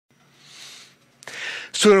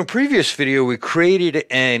So in a previous video, we created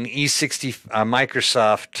an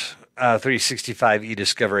Microsoft 365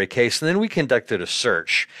 eDiscovery case, and then we conducted a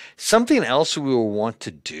search. Something else we will want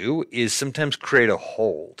to do is sometimes create a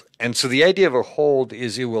hold. And so the idea of a hold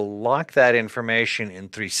is it will lock that information in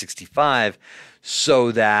 365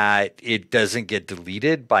 so that it doesn't get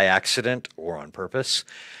deleted by accident or on purpose,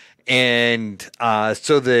 and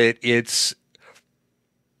so that it's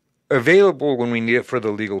available when we need it for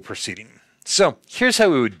the legal proceeding. So here's how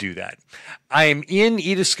we would do that. I'm in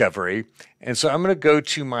eDiscovery, and so I'm going to go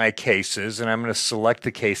to my cases, and I'm going to select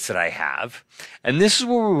the case that I have. And this is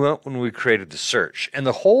where we went when we created the search. And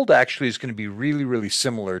the hold actually is going to be really, really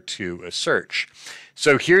similar to a search.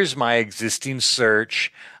 So here's my existing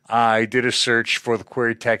search. I did a search for the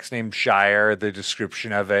query text named Shire, the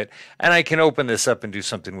description of it, and I can open this up and do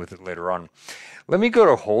something with it later on. Let me go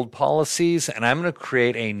to hold policies, and I'm going to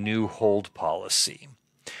create a new hold policy.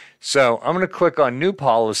 So I'm going to click on new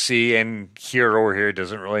policy, and here or here, it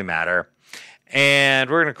doesn't really matter. And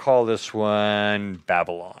we're going to call this one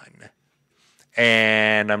Babylon.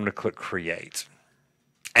 And I'm going to click create.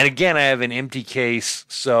 And again, I have an empty case,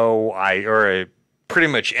 or a pretty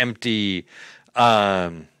much empty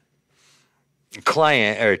client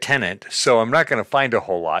or tenant, so I'm not going to find a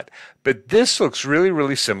whole lot. But this looks really,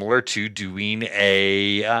 really similar to doing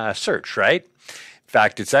a search, right? In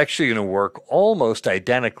fact, it's actually going to work almost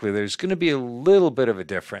identically. There's going to be a little bit of a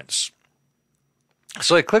difference.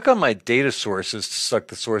 So I click on my data sources to select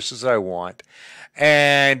the sources I want,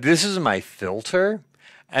 and this is my filter.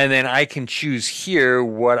 And then I can choose here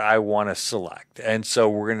what I want to select. And so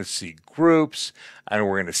we're going to see groups, and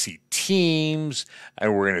we're going to see teams,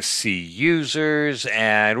 and we're going to see users,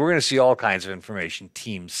 and we're going to see all kinds of information,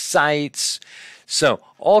 team sites. So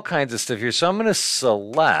all kinds of stuff here. So I'm going to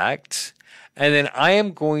select, and then I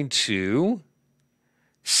am going to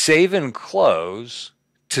save and close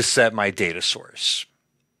to set my data source.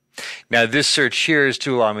 Now this search here is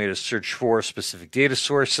to allow me to search for specific data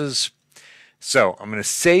sources. So I'm going to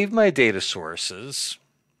save my data sources,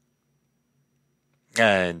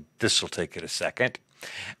 and this will take it a second.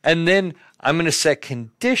 And then I'm going to set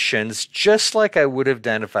conditions just like I would have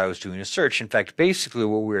done if I was doing a search. In fact, basically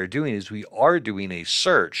what we are doing is we are doing a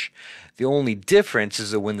search. The only difference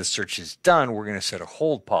is that when the search is done, we're going to set a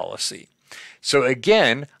hold policy. So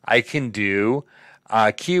again, I can do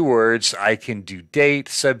keywords, I can do date,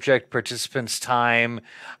 subject, participants, time,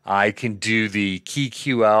 I can do the key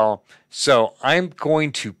QL. So I'm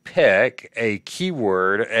going to pick a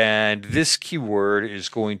keyword, and this keyword is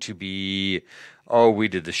going to be, we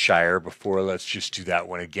did the Shire before, let's just do that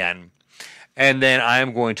one again. And then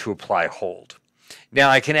I'm going to apply hold. Now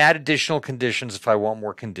I can add additional conditions if I want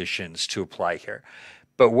more conditions to apply here.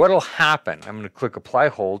 But what will happen, I'm going to click apply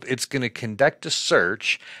hold, it's going to conduct a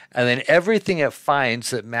search, and then everything it finds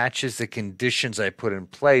that matches the conditions I put in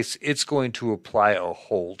place, it's going to apply a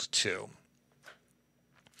hold to.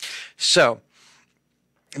 So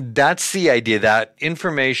that's the idea. That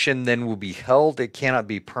information then will be held. It cannot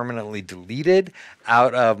be permanently deleted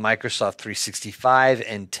out of Microsoft 365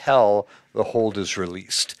 until the hold is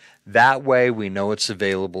released. That way we know it's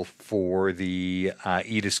available for the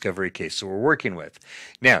eDiscovery case that we're working with.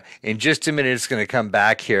 Now, in just a minute, it's going to come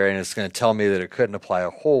back here and it's going to tell me that it couldn't apply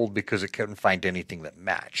a hold because it couldn't find anything that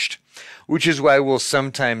matched, which is why we'll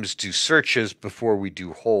sometimes do searches before we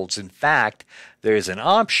do holds. In fact, there's an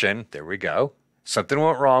option. There we go. Something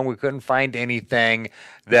went wrong. We couldn't find anything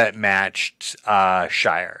that matched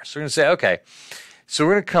Shire. So we're going to say, okay. So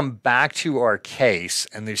we're going to come back to our case,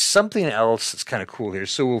 and there's something else that's kind of cool here.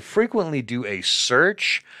 So we'll frequently do a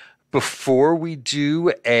search before we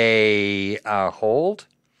do a hold.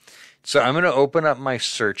 So I'm going to open up my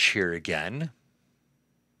search here again.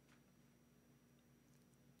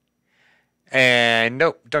 And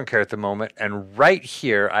nope, don't care at the moment. And right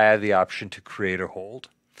here, I have the option to create a hold.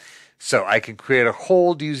 So I can create a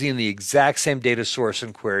hold using the exact same data source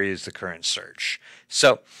and query as the current search.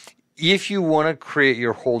 So if you want to create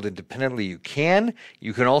your hold independently, you can.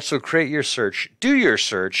 You can also create your search, do your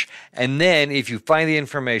search, and then if you find the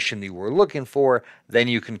information that you were looking for, then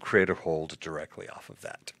you can create a hold directly off of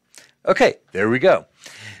that. Okay, there we go.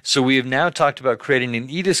 So we have now talked about creating an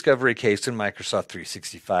eDiscovery case in Microsoft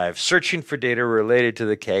 365, searching for data related to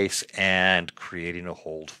the case, and creating a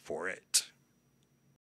hold for it.